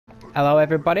Hello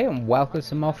everybody and welcome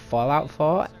to more Fallout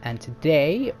 4, and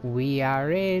today we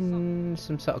are in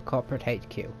some sort of corporate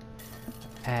HQ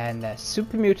and there's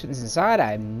super mutants inside.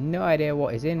 I have no idea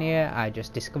what is in here. I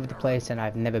just discovered the place and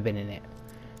I've never been in it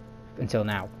until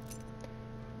now.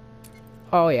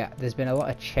 Oh yeah, there's been a lot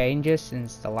of changes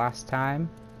since the last time.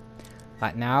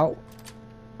 Like now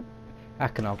I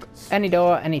can open any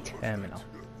door, any terminal.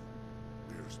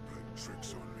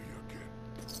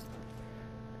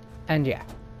 And yeah,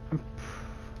 I'm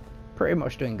pretty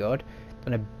much doing good.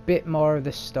 Done a bit more of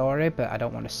the story, but I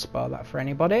don't want to spoil that for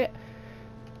anybody.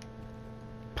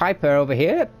 Piper over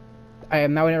here, I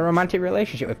am now in a romantic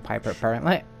relationship with Piper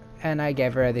apparently, and I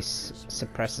gave her this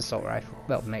suppressed assault rifle,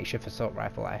 well, makeshift assault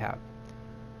rifle I have.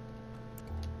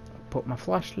 Put my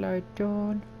flashlight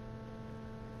on.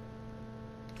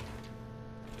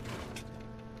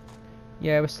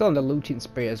 Yeah, we're still on the looting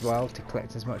spree as well to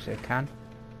collect as much as I can.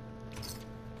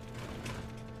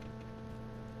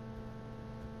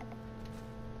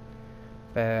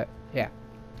 But yeah,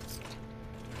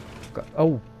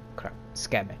 oh crap,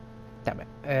 scared me, damn it.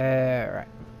 Right,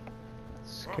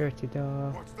 security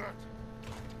door.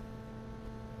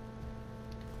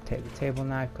 Take the table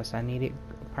knife because I need it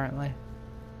apparently.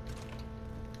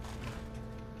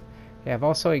 Yeah, I've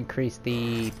also increased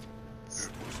the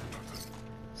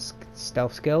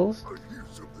stealth skills,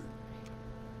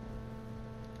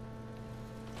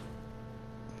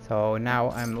 so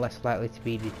now I'm less likely to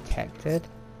be detected,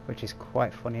 which is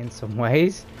quite funny in some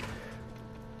ways.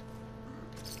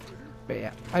 But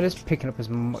yeah, I'm just picking up as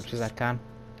much as I can,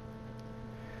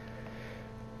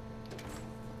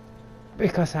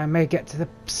 because I may get to the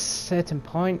certain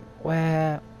point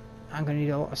where I'm going to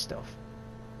need a lot of stuff.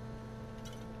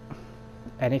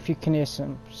 And if you can hear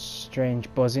some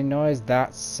strange buzzing noise,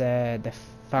 that's the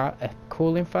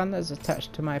cooling fan that's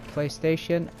attached to my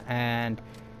PlayStation, and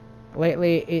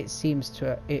lately it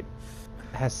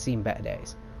has seen better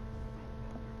days.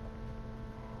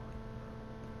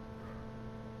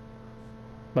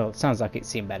 Well, it sounds like it's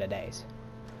seen better days.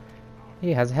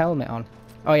 He has a helmet on.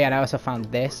 Oh yeah, and I also found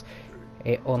this.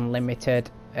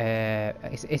 Unlimited.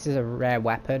 This is a rare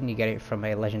weapon. You get it from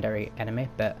a legendary enemy,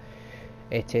 but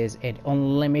it is an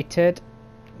unlimited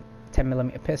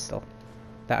 10mm pistol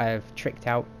that I've tricked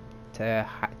out to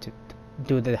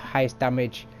do the highest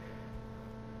damage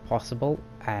possible.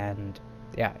 And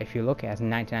yeah, if you look, it has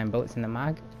 99 bullets in the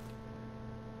mag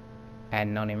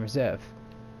and none in reserve,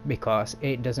 because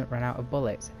it doesn't run out of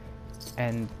bullets,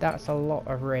 and that's a lot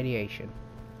of radiation.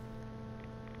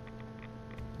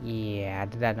 Yeah,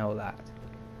 did I know that?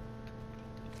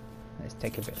 Let's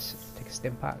take a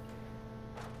stim pack.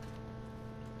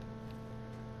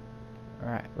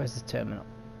 Alright, where's the terminal?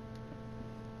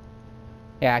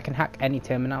 Yeah, I can hack any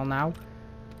terminal now.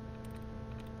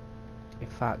 In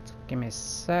fact, give me a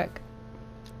sec.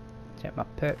 Check my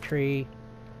perk tree.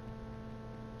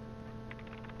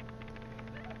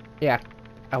 Yeah,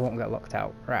 I won't get locked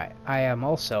out. Right, I am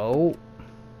also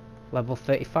level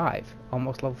 35,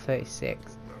 almost level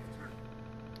 36.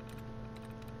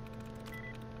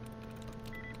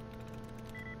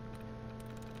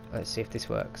 Let's see if this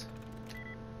works.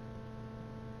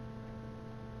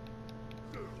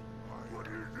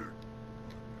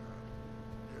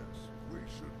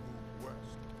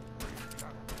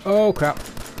 Oh crap.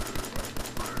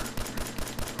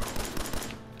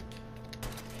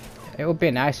 It would be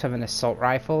nice having an assault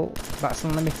rifle that's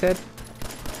unlimited,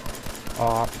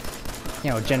 or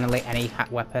you know, generally any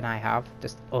weapon I have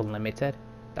just unlimited.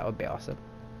 That would be awesome.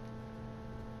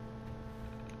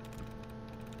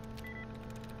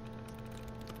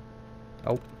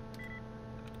 Oh.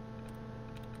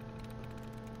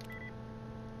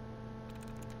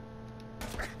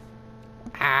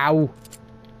 Ow.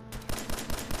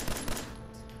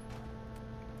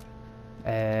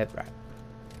 Right.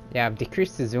 Yeah, I've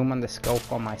decreased the zoom on the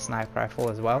scope on my sniper rifle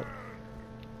as well.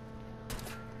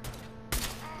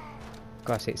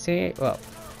 Because it's here, well,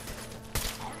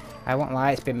 I won't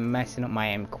lie, it's been messing up my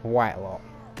aim quite a lot.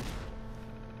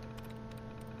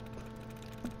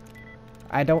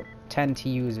 I don't tend to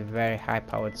use very high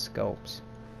powered scopes.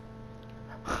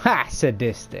 Ha!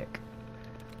 Sadistic.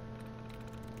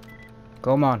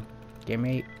 Come on, give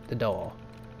me the door.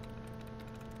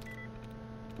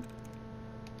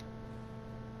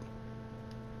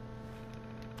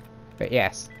 But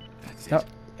yes,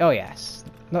 oh yes,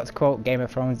 not to quote Game of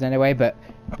Thrones anyway, but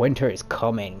winter is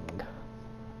coming.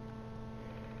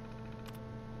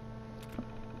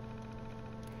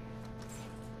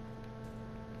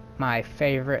 My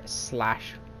favorite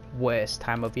 / worst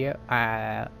time of year.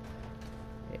 Yeah.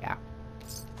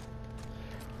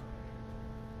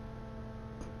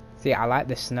 See, I like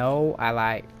the snow. I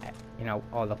like you know,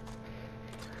 all the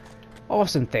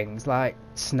awesome things like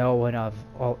snow and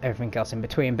everything else in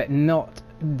between, but not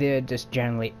the just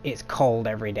generally it's cold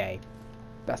every day.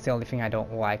 That's the only thing I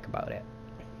don't like about it.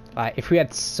 Like if we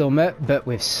had summer but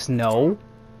with snow,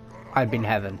 I'd be in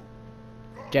heaven.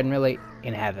 Generally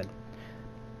in heaven.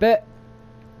 But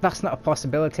that's not a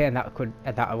possibility, and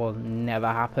that will never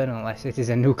happen unless it is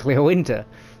a nuclear winter,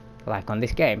 like on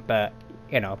this game. But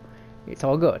you know, it's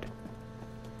all good.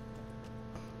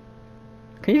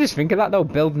 Can you just think of that though,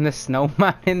 building a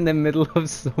snowman in the middle of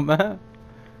summer?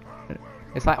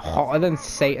 It's like hotter than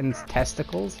Satan's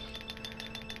testicles.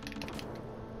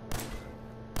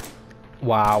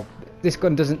 Wow, this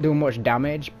gun doesn't do much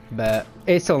damage, but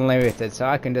it's unlimited, so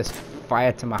I can just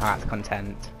fire to my heart's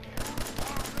content.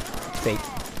 See.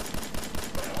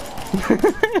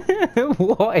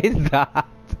 What is that?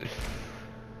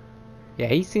 Yeah,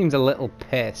 he seems a little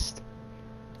pissed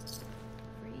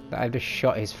that I've just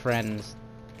shot his friends.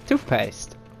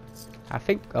 Toothpaste. I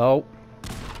think. Oh.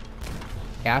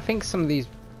 Yeah, I think some of these.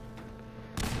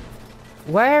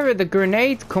 Where are the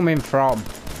grenades coming from?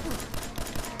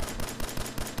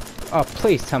 Oh,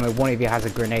 please tell me one of you has a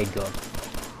grenade gun.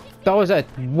 Those are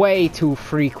way too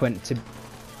frequent to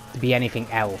be anything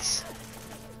else.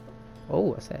 Oh,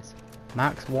 what's this?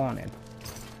 Mark's warning.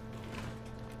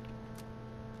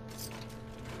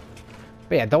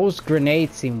 But yeah, those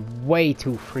grenades seem way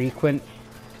too frequent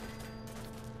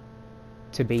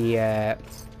to be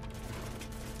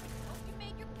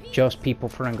just people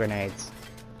throwing grenades.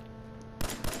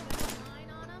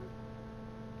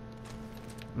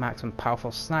 Maximum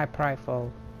powerful sniper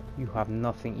rifle. You have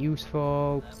nothing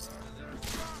useful.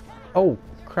 Oh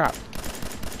crap.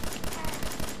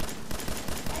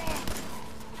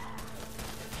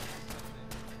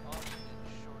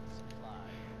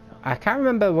 I can't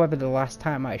remember whether the last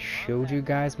time I showed you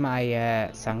guys my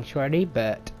sanctuary,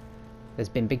 but there's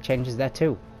been big changes there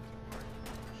too.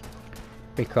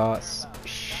 Because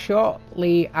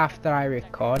shortly after I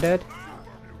recorded,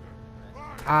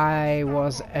 I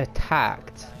was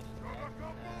attacked.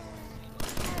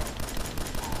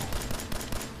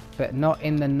 But not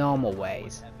in the normal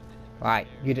ways. Like,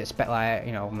 you'd expect, like,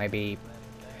 you know, maybe,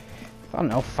 I don't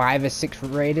know, 5 or 6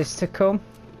 raiders to come.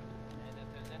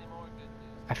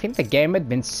 I think the game had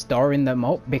been storing them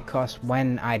up because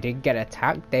when I did get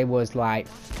attacked, there was like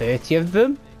 30 of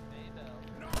them.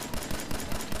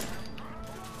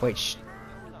 Which,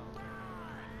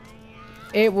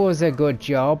 it was a good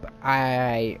job.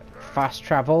 I fast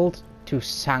traveled to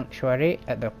Sanctuary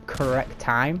at the correct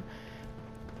time.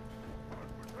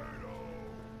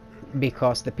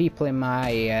 Because the people in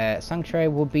my Sanctuary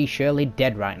would be surely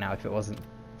dead right now if it wasn't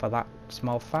for that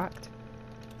small fact.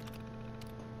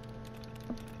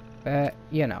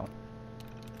 You know.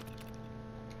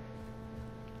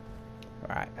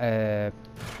 Right,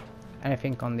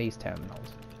 anything on these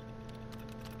terminals?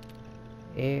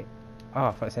 Oh,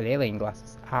 I thought it said alien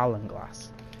glass. Alien glass.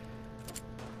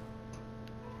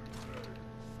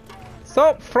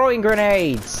 Stop throwing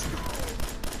grenades!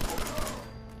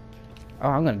 Oh,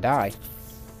 I'm gonna die.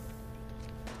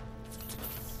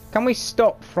 Can we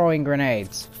stop throwing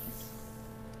grenades?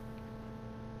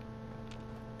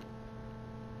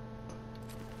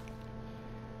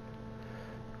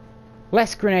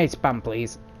 Less grenade spam,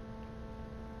 please.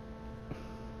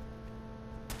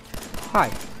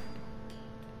 Hi.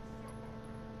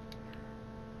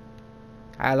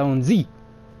 Alon Z.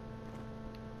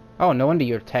 Oh, no wonder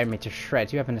you're tearing me to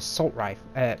shreds. You have an assault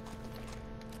rifle.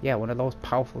 Yeah, one of those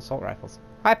powerful assault rifles.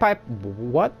 Hi, Pipe.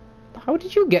 What? How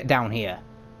did you get down here?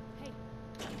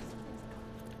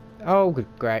 Oh, good,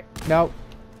 great. No.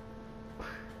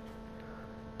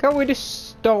 Can't we just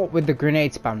stop with the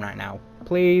grenade spam right now,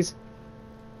 please?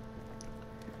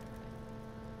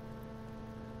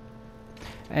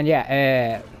 And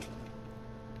yeah,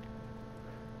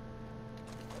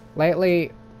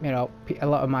 lately, you know, a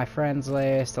lot of my friends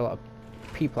list, a lot of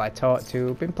people I talk to,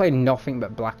 have been playing nothing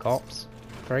but Black Ops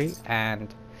 3,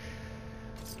 and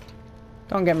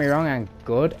don't get me wrong, I'm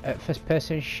good at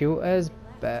first-person shooters,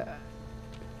 but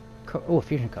oh,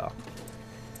 Fusion Core.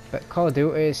 But Call of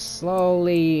Duty is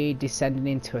slowly descending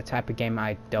into a type of game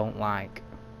I don't like.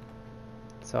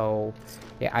 So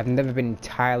yeah, I've never been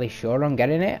entirely sure on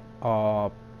getting it, or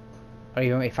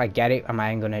even if I get it, am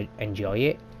I gonna enjoy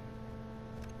it?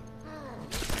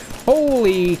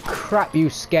 Holy crap, you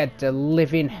scared the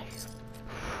living...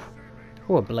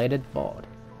 Oh, a bladed board.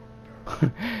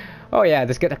 Oh yeah,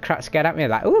 just get the crap scared at me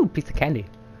like, ooh, piece of candy.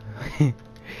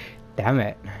 Damn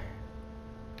it.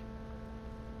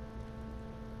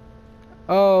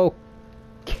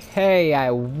 Okay,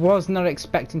 I was not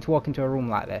expecting to walk into a room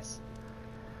like this.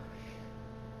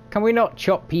 Can we not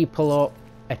chop people up?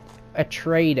 A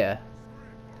trader,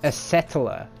 a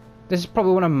settler. This is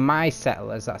probably one of my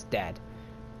settlers that's dead.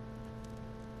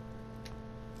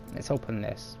 Let's open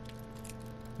this.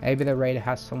 Maybe the raider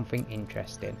has something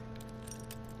interesting.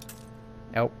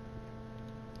 Nope.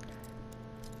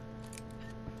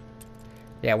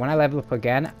 Yeah, when I level up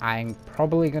again, I'm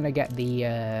probably gonna get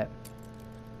the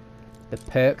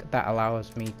perk that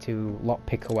allows me to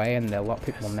lockpick away, and the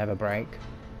lockpick will never break.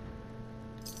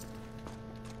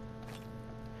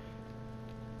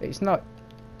 It's not.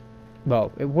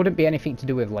 Well, it wouldn't be anything to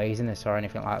do with laziness or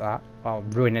anything like that, or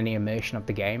ruin any immersion of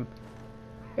the game.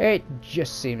 It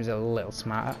just seems a little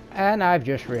smarter, and I've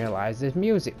just realised there's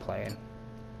music playing.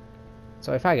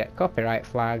 So if I get copyright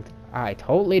flagged, I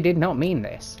totally did not mean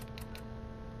this.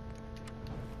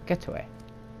 Get away.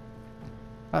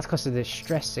 That's because of the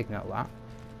distress signal, that.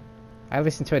 I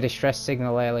listened to a distress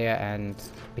signal earlier, and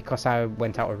because I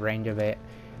went out of range of it,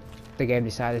 the game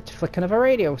decided to flick another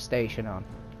radio station on.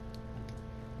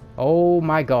 Oh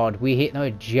my god, we hit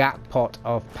a jackpot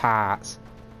of parts.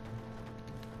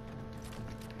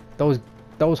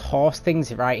 Those horse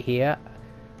things right here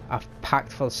are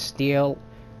packed full of steel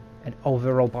and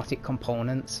other robotic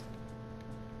components.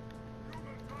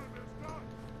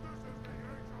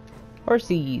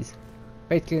 Horses!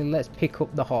 Basically, let's pick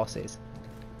up the horses.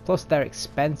 Plus, they're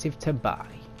expensive to buy.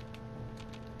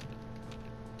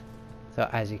 So,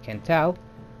 as you can tell,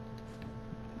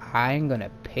 I'm gonna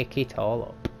pick it all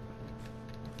up.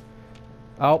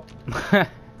 Oh!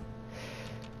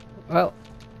 Well,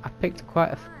 I picked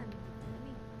quite a...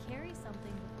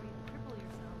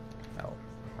 Oh,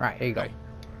 right, here you go.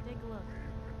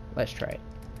 Let's try it.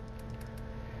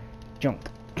 Junk.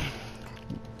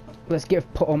 Let's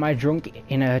put all my junk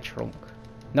in a trunk.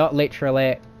 Not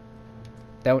literally.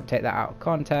 Don't take that out of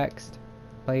context,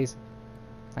 please.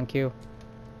 Thank you.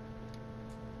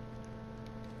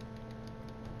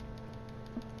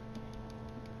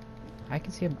 I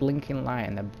can see a blinking light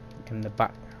in the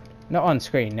background. Not on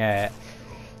screen.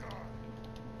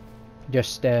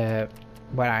 Just where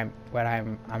I'm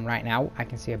right now. I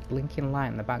can see a blinking light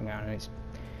in the background, and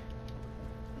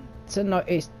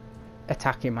it's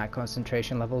attacking my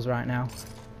concentration levels right now.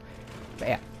 But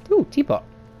yeah. Ooh, teapot.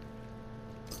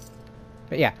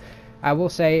 But yeah, I will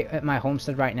say at my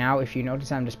homestead right now, if you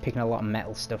notice I'm just picking a lot of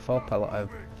metal stuff up, a lot of,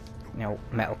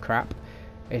 metal crap,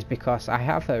 is because I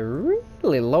have a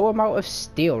really low amount of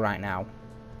steel right now.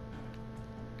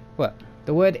 Well,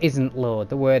 the word isn't low,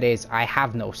 the word is I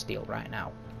have no steel right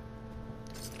now.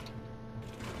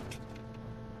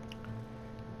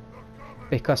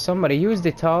 Because somebody used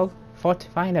it all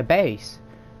fortifying a base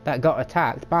that got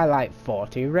attacked by like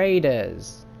 40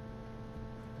 raiders.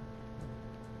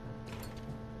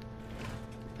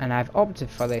 And I've opted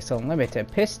for this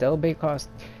unlimited pistol because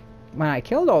when I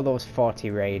killed all those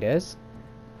 40 raiders,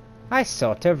 I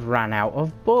sort of ran out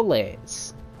of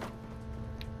bullets.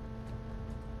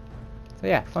 So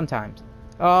yeah, fun times.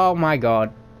 Oh my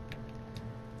god.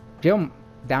 Jump,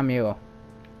 damn you.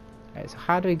 Right, so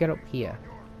how do we get up here?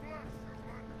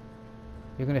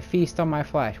 You're gonna feast on my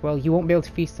flesh. Well, you won't be able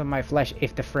to feast on my flesh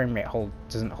if the frame rate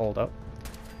doesn't hold up.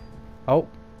 Oh.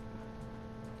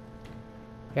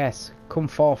 Yes, come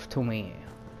forth to me.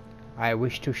 I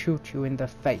wish to shoot you in the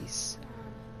face.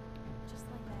 Just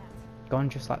like that. Gone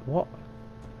just like what?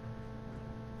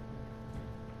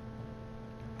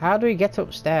 How do we get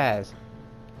upstairs?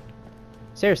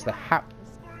 Seriously, how?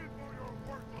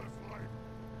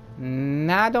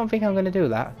 Nah, I don't think I'm gonna do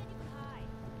that.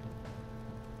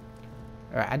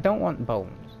 Alright, I don't want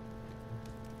bones.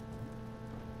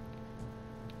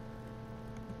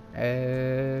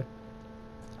 I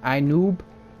noob.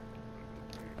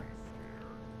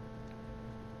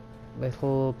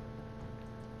 Little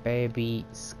baby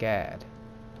scared.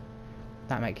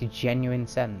 That makes genuine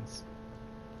sense.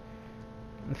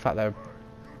 In fact, they're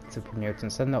super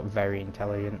mutants. They're not very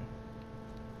intelligent.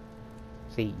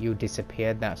 See, you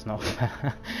disappeared. That's not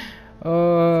fair.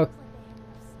 Oh.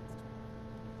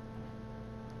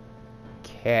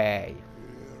 Okay.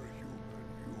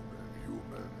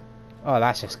 Oh,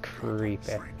 that's just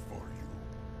creepy.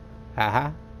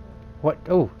 Haha. What?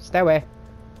 Oh, stay away.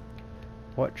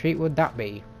 What treat would that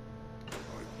be?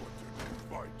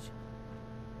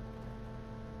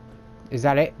 Is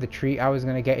that it? The treat I was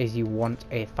gonna get is you want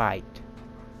a fight.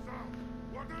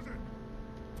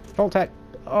 Voltec.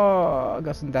 Oh, I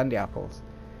got some dandy apples.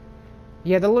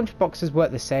 Yeah, the lunchboxes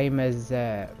work the same as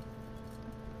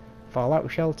Fallout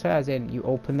Shelter, as in you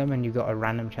open them and you got a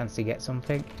random chance to get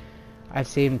something. I've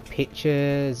seen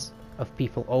pictures of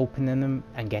people opening them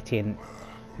and getting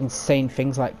insane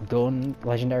things like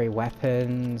legendary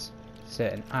weapons,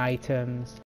 certain items.